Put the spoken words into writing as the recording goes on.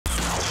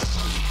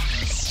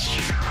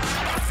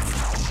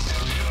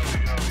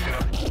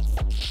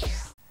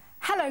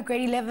Hello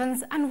grade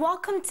 11s and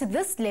welcome to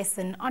this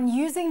lesson on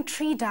using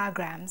tree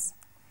diagrams.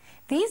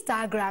 These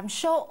diagrams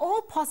show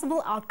all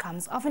possible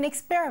outcomes of an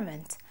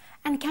experiment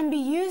and can be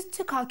used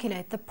to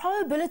calculate the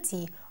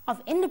probability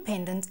of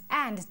independent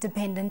and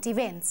dependent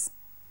events.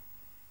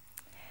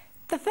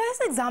 The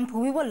first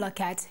example we will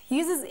look at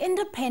uses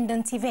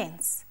independent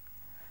events.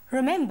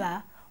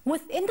 Remember,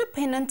 with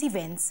independent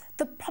events,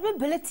 the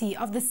probability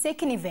of the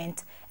second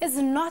event is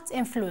not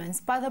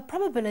influenced by the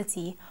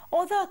probability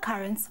or the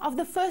occurrence of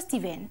the first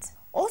event.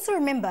 Also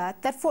remember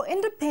that for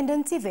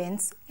independent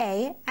events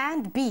A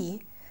and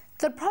B,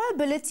 the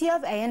probability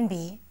of A and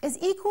B is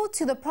equal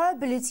to the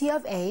probability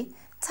of A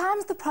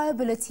times the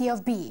probability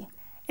of B.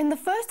 In the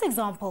first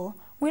example,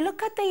 we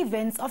look at the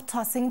events of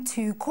tossing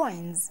two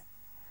coins.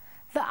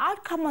 The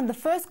outcome on the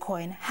first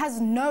coin has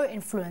no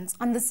influence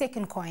on the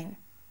second coin.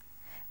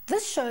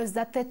 This shows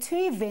that the two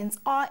events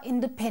are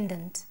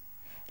independent.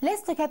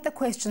 Let's look at the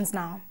questions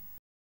now.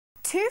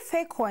 Two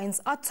fair coins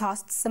are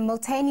tossed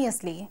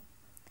simultaneously.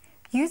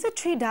 Use a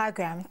tree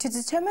diagram to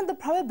determine the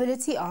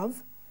probability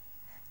of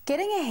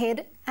getting a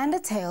head and a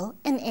tail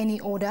in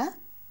any order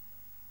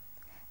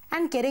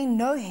and getting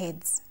no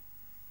heads.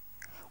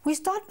 We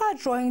start by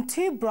drawing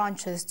two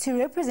branches to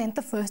represent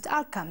the first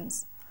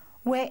outcomes,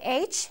 where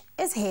H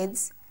is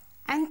heads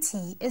and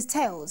T is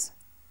tails.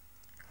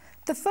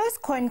 The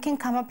first coin can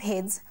come up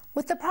heads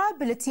with the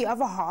probability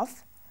of a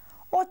half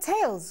or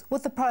tails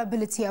with the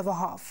probability of a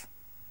half.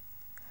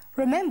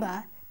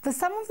 Remember, the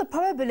sum of the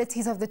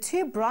probabilities of the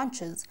two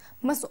branches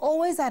must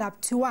always add up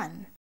to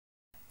 1.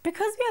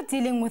 Because we are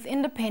dealing with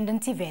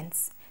independent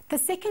events, the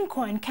second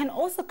coin can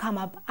also come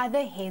up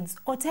either heads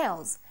or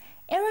tails,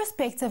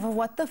 irrespective of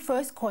what the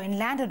first coin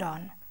landed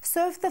on.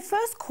 So if the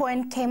first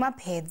coin came up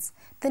heads,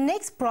 the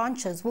next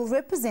branches will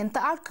represent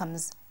the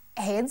outcomes,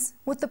 heads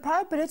with the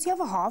probability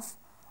of a half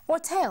or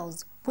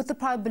tails with the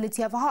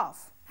probability of a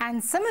half.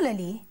 And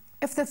similarly,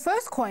 if the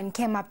first coin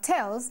came up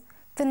tails,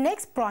 the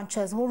next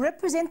branches will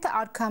represent the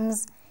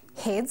outcomes,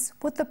 heads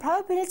with the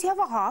probability of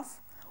a half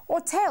or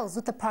tails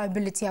with the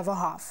probability of a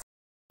half.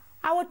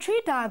 Our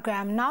tree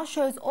diagram now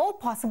shows all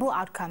possible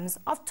outcomes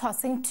of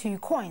tossing two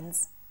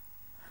coins.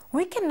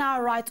 We can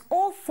now write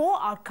all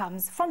four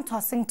outcomes from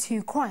tossing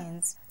two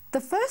coins. The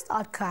first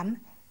outcome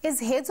is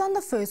heads on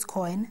the first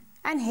coin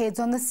and heads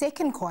on the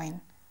second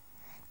coin.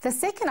 The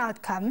second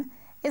outcome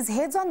is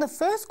heads on the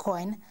first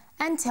coin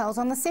and tails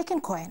on the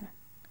second coin.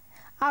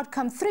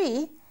 Outcome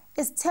 3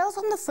 is tails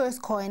on the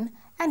first coin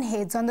and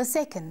heads on the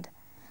second.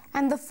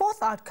 And the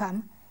fourth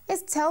outcome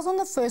is tails on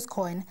the first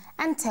coin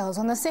and tails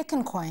on the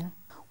second coin.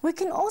 We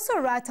can also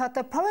write out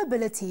the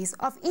probabilities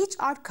of each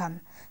outcome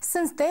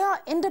since they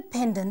are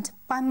independent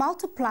by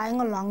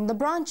multiplying along the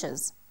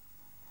branches.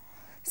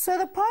 So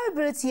the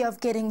probability of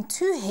getting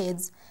two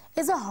heads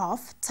is a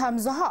half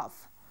times a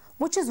half,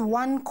 which is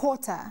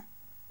 1/4.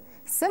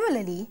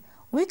 Similarly,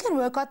 we can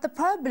work out the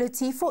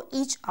probability for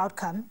each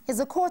outcome is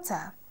a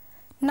quarter.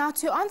 Now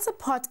to answer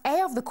part A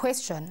of the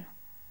question,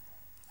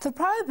 the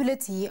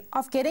probability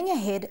of getting a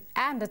head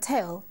and a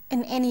tail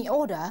in any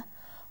order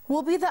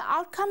will be the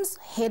outcomes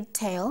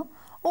head-tail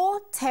or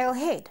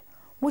tail-head,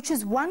 which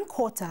is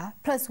 1/4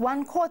 plus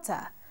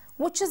 1/4,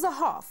 which is a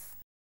half.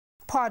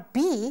 Part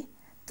B,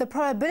 the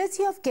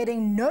probability of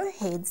getting no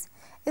heads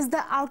is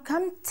the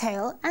outcome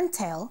tail and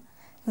tail,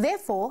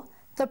 therefore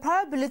the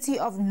probability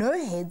of no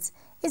heads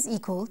is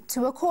equal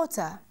to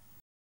 1/4.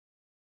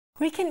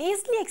 We can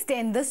easily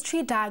extend this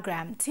tree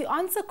diagram to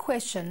answer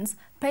questions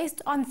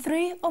based on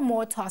 3 or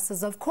more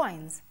tosses of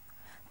coins.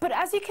 But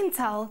as you can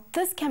tell,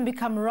 this can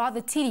become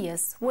rather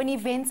tedious when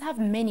events have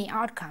many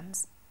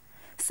outcomes.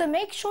 So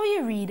make sure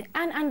you read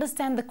and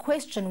understand the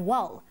question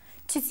well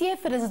to see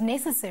if it is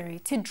necessary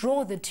to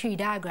draw the tree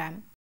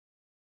diagram.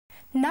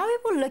 Now we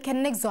will look at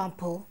an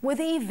example where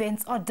the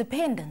events are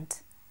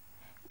dependent.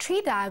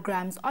 Tree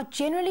diagrams are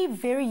generally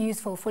very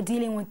useful for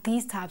dealing with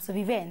these types of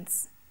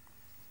events.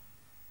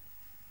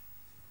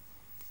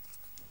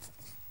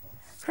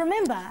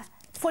 Remember,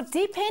 for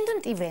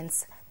dependent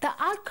events, the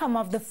outcome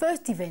of the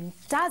first event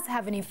does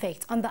have an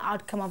effect on the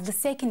outcome of the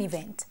second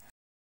event.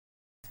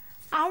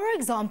 Our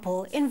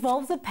example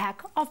involves a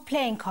pack of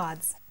playing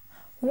cards.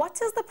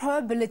 What is the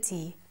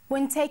probability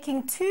when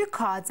taking two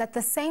cards at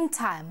the same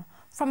time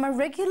from a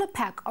regular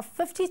pack of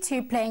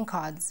 52 playing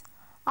cards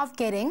of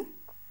getting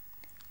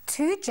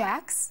two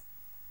jacks,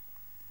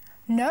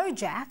 no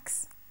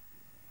jacks,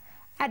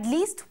 at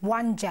least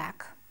one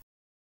jack?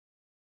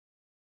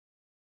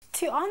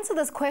 To answer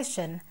this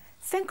question,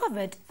 think of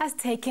it as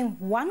taking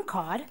one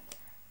card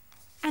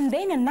and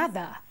then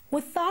another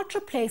without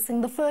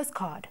replacing the first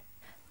card.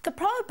 The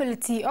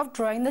probability of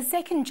drawing the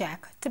second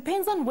jack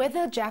depends on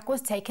whether a jack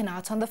was taken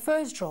out on the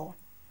first draw.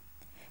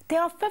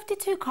 There are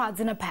 52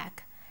 cards in a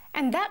pack,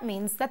 and that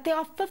means that there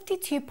are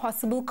 52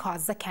 possible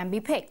cards that can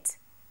be picked.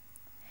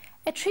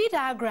 A tree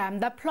diagram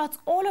that plots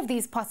all of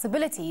these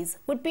possibilities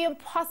would be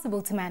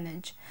impossible to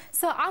manage,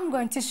 so I'm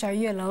going to show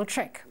you a little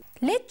trick.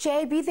 Let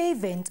J be the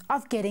event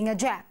of getting a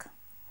jack,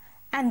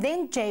 and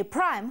then J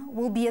prime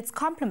will be its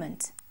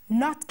complement,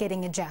 not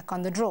getting a jack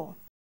on the draw.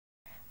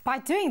 By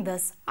doing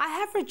this, I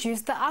have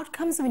reduced the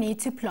outcomes we need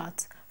to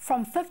plot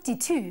from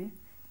 52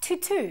 to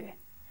 2.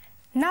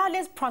 Now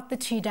let's plot the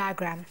tree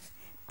diagram.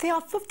 There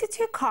are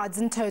 52 cards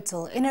in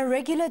total in a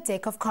regular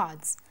deck of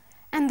cards,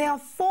 and there are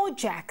 4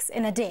 jacks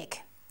in a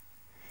deck.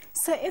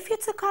 So if you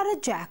took out a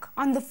jack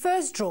on the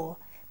first draw,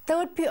 there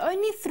would be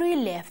only 3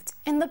 left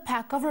in the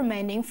pack of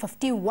remaining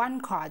 51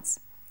 cards.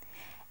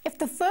 If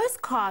the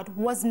first card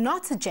was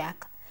not a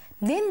jack,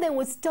 then there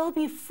would still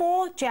be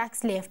 4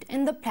 jacks left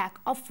in the pack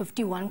of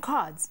 51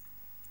 cards.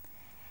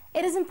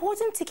 It is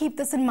important to keep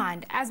this in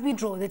mind as we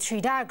draw the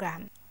tree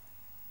diagram.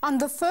 On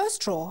the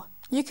first draw,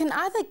 you can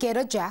either get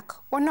a jack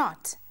or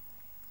not.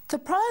 The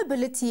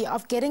probability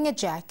of getting a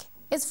jack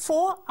is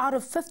 4 out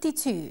of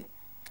 52,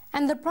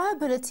 and the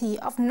probability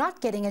of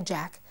not getting a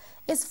jack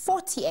is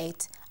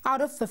 48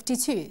 out of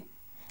 52,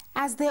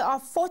 as there are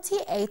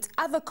 48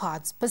 other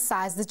cards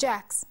besides the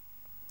jacks.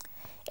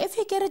 If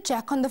you get a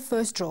jack on the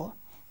first draw,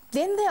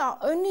 then there are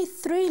only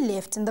 3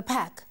 left in the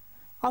pack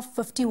of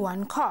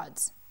 51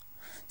 cards.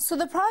 So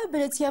the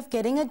probability of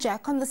getting a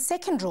jack on the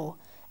second draw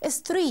is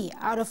 3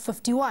 out of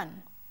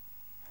 51.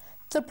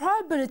 The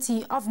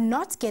probability of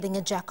not getting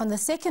a jack on the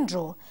second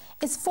draw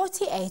is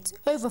 48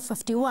 over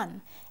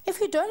 51.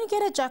 If you don't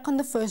get a jack on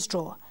the first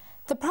draw,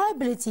 the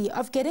probability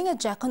of getting a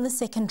jack on the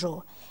second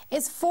draw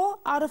is 4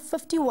 out of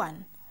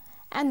 51,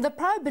 and the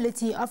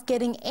probability of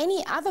getting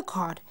any other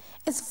card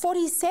is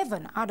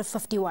 47 out of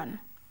 51.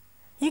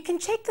 You can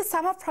check the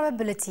sum of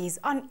probabilities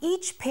on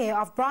each pair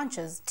of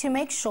branches to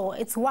make sure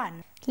it's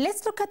 1.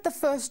 Let's look at the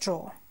first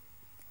draw.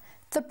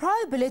 The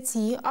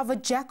probability of a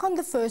jack on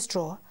the first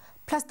draw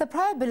plus the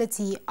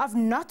probability of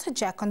not a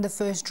jack on the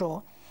first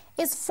draw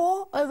is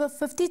 4 over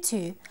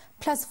 52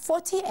 plus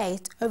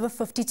 48 over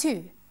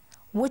 52,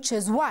 which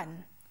is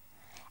 1.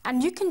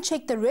 And you can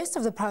check the rest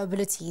of the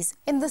probabilities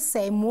in the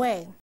same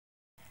way.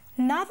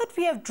 Now that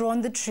we have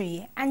drawn the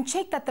tree and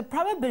checked that the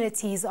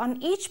probabilities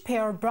on each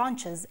pair of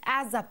branches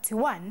adds up to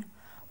 1,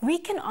 we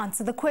can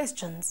answer the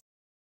questions.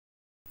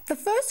 The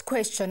first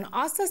question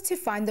asks us to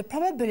find the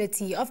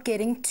probability of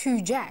getting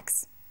 2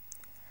 jacks.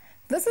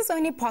 This is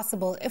only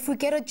possible if we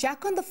get a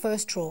jack on the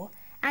first draw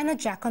and a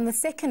jack on the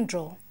second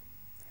draw.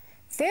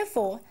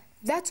 Therefore,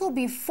 that will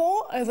be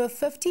 4 over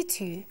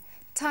 52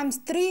 times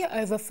 3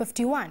 over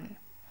 51,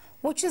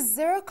 which is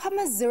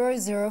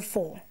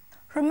 0,004.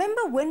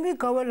 Remember, when we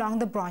go along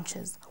the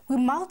branches, we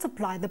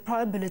multiply the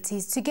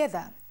probabilities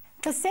together.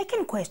 The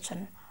second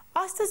question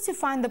asked us to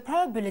find the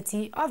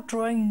probability of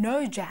drawing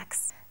no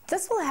jacks.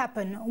 This will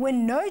happen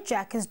when no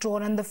jack is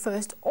drawn on the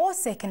first or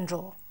second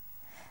draw.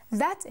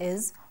 That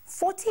is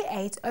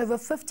 48 over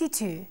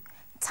 52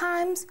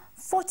 times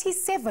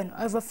 47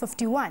 over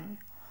 51,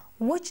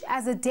 which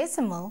as a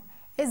decimal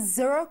is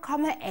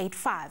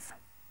 0,85.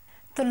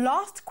 The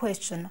last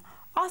question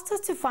asked us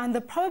to find the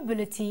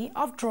probability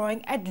of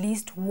drawing at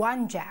least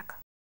 1 jack.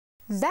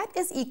 That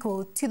is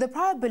equal to the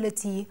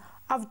probability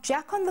of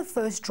jack on the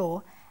first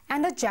draw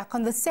and a jack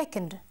on the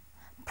second,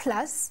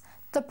 plus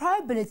the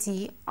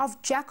probability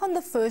of jack on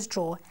the first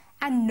draw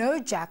and no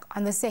jack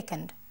on the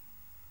second,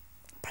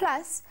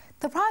 plus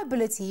the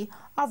probability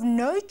of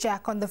no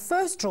jack on the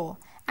first draw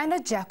and a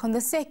jack on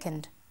the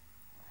second.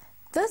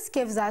 This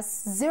gives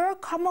us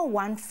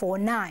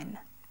 0,149.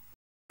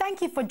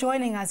 Thank you for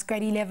joining us,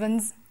 grade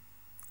 11s.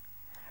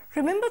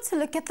 Remember to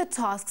look at the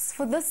tasks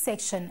for this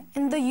section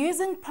in the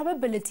Using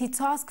Probability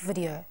task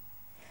video.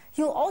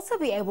 You'll also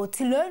be able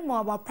to learn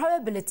more about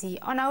probability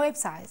on our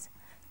website,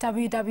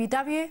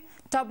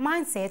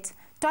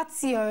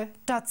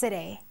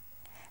 www.mindset.co.za.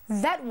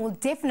 That will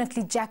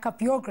definitely jack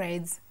up your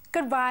grades.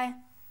 Goodbye.